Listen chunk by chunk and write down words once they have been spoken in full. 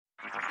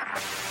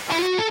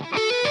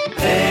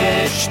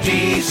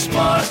HT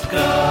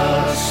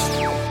Smartcast.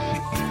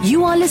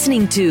 You are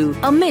listening to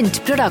a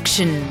Mint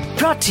production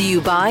brought to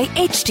you by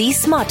HT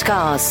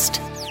Smartcast.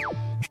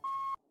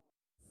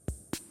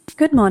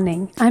 Good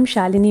morning, I'm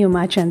Shalini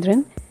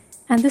Umachandran,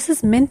 and this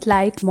is Mint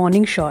Light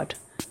Morning Short,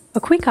 a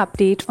quick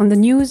update on the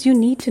news you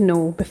need to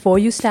know before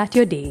you start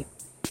your day.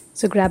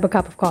 So grab a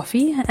cup of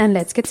coffee and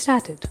let's get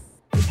started.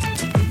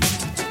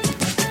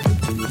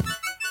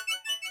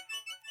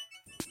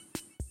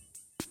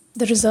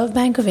 The Reserve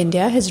Bank of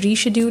India has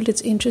rescheduled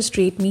its interest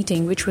rate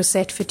meeting, which was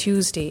set for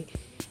Tuesday.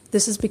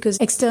 This is because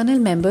external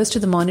members to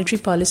the Monetary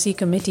Policy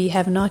Committee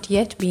have not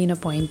yet been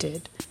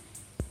appointed.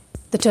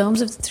 The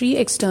terms of the 3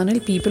 external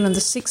people on the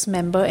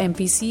 6-member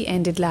MPC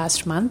ended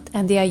last month,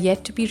 and they are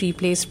yet to be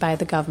replaced by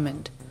the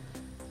government.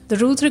 The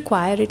rules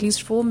require at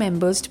least 4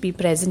 members to be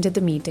present at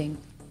the meeting.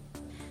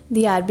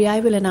 The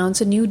RBI will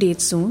announce a new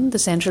date soon, the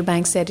central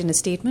bank said in a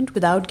statement,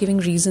 without giving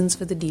reasons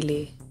for the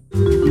delay.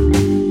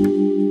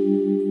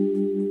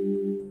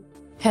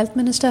 Health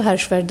Minister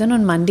Harshvardhan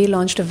on Monday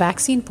launched a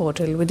vaccine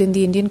portal within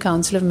the Indian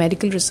Council of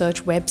Medical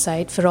Research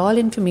website for all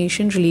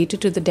information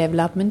related to the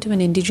development of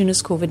an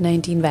indigenous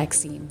COVID-19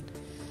 vaccine.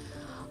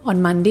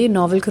 On Monday,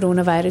 novel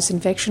coronavirus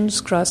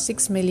infections crossed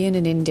 6 million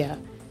in India.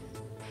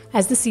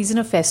 As the season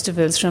of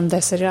festivals from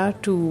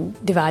Dasara to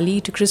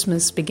Diwali to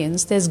Christmas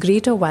begins, there's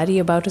greater worry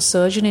about a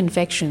surge in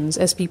infections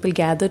as people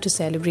gather to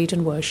celebrate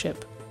and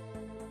worship.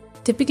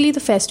 Typically, the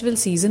festival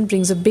season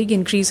brings a big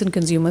increase in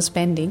consumer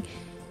spending,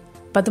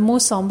 but the more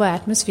somber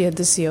atmosphere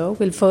this year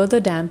will further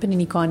dampen an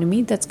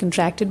economy that's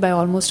contracted by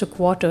almost a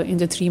quarter in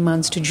the 3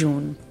 months to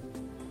June.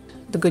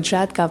 The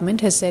Gujarat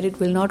government has said it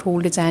will not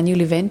hold its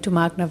annual event to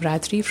mark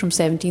Navratri from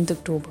 17th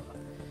October.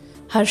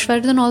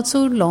 Harshvardhan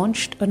also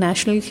launched a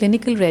national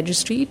clinical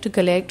registry to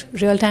collect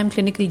real-time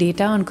clinical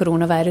data on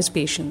coronavirus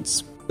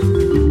patients.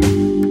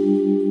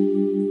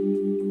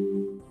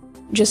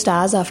 Just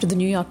hours after the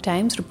New York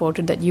Times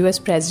reported that US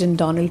President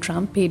Donald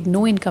Trump paid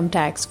no income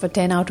tax for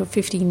 10 out of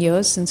 15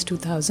 years since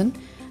 2000,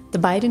 the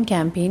Biden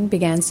campaign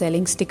began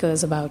selling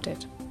stickers about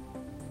it.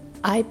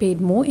 "I paid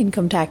more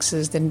income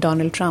taxes than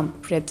Donald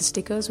Trump," read the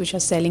stickers, which are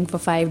selling for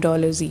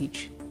 $5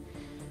 each.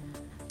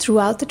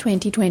 Throughout the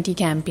 2020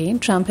 campaign,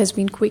 Trump has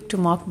been quick to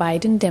mock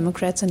Biden,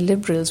 Democrats and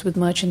liberals with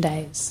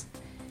merchandise.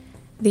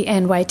 The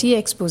NYT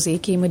expose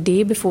came a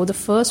day before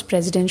the first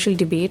presidential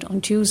debate on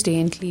Tuesday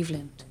in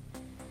Cleveland.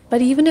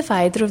 But even if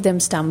either of them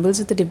stumbles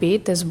at the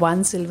debate, there's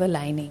one silver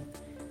lining.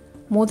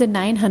 More than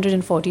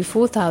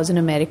 944,000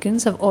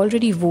 Americans have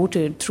already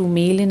voted through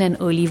mail-in and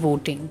early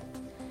voting.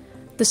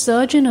 The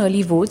surge in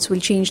early votes will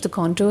change the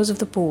contours of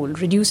the poll,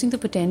 reducing the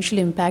potential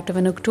impact of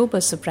an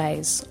October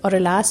surprise or a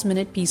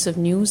last-minute piece of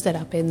news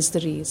that upends the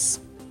race.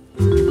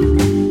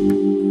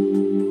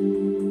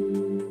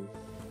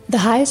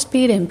 The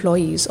highest-paid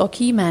employees or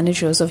key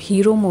managers of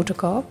Hero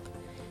MotoCorp,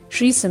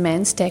 Shree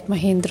Cements, Tech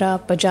Mahindra,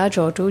 Bajaj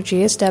Auto,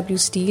 JSW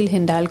Steel,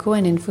 Hindalco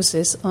and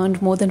Infosys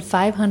earned more than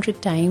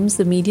 500 times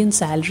the median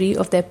salary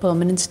of their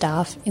permanent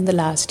staff in the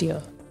last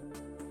year.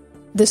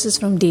 This is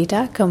from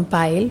data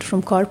compiled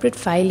from corporate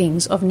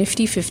filings of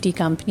Nifty 50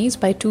 companies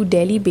by 2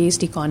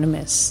 Delhi-based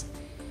economists.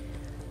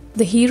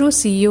 The Hero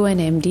CEO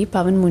and MD,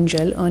 Pawan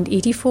Munjal, earned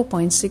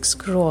 84.6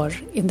 crore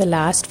in the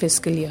last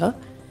fiscal year.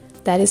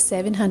 That is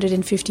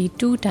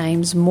 752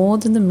 times more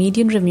than the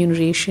median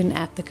remuneration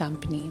at the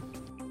company.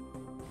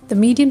 The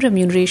median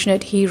remuneration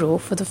at Hero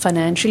for the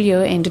financial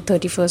year ended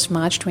 31st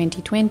March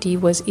 2020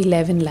 was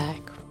 11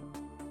 lakh.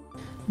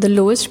 The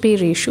lowest pay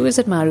ratio is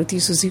at Maruti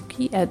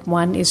Suzuki at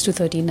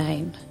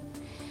 1:39.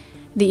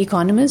 The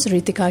economists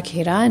Ritika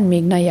Khera and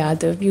Meghna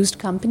Yadav used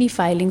company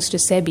filings to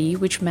SEBI,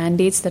 which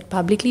mandates that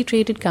publicly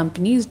traded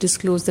companies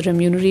disclose the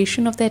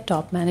remuneration of their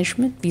top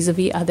management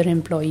vis-a-vis other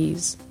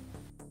employees.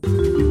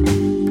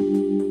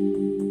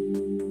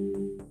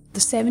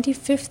 The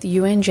 75th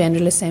UN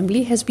General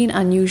Assembly has been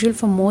unusual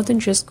for more than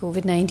just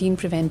COVID-19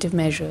 preventive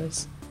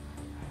measures.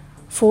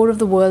 4 of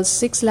the world's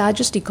 6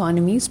 largest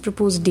economies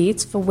propose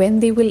dates for when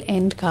they will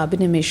end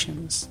carbon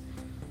emissions.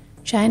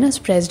 China's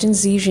President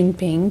Xi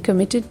Jinping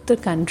committed the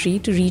country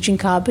to reaching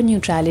carbon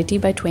neutrality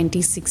by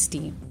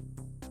 2060.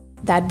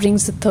 That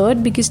brings the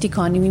 3rd biggest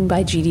economy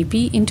by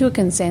GDP into a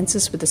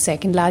consensus with the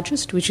 2nd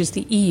largest, which is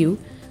the EU,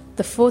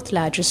 the 4th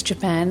largest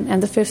Japan,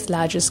 and the 5th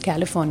largest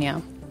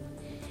California.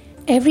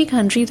 Every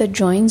country that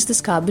joins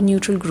this carbon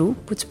neutral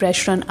group puts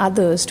pressure on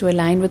others to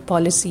align with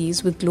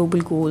policies with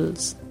global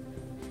goals.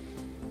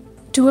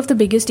 2 of the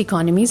biggest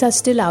economies are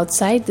still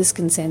outside this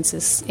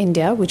consensus,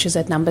 India, which is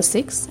at number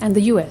 6, and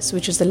the US,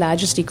 which is the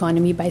largest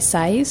economy by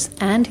size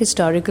and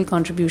historical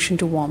contribution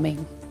to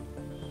warming.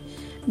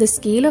 The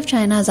scale of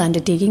China's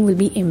undertaking will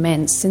be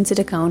immense since it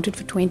accounted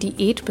for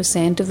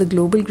 28% of the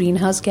global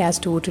greenhouse gas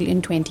total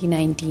in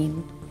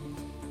 2019.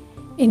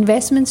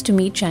 Investments to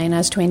meet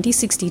China's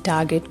 2060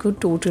 target could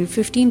total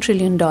 $15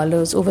 trillion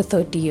over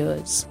 30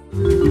 years.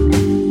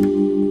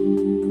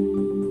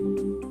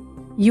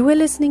 You are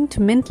listening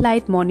to Mint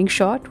Light Morning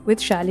Short with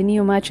Shalini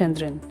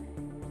Umachandran.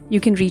 You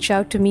can reach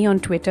out to me on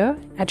Twitter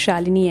at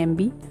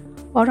ShaliniMB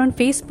or on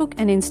Facebook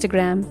and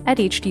Instagram at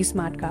HT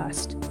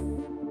Smartcast.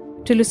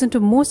 To listen to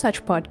more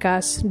such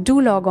podcasts,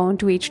 do log on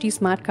to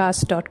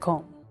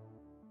htsmartcast.com.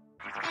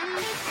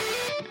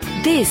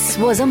 This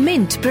was a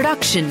Mint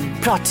production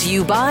brought to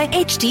you by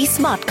HT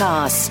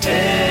Smartcast.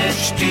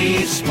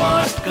 HT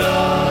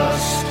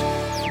Smartcast.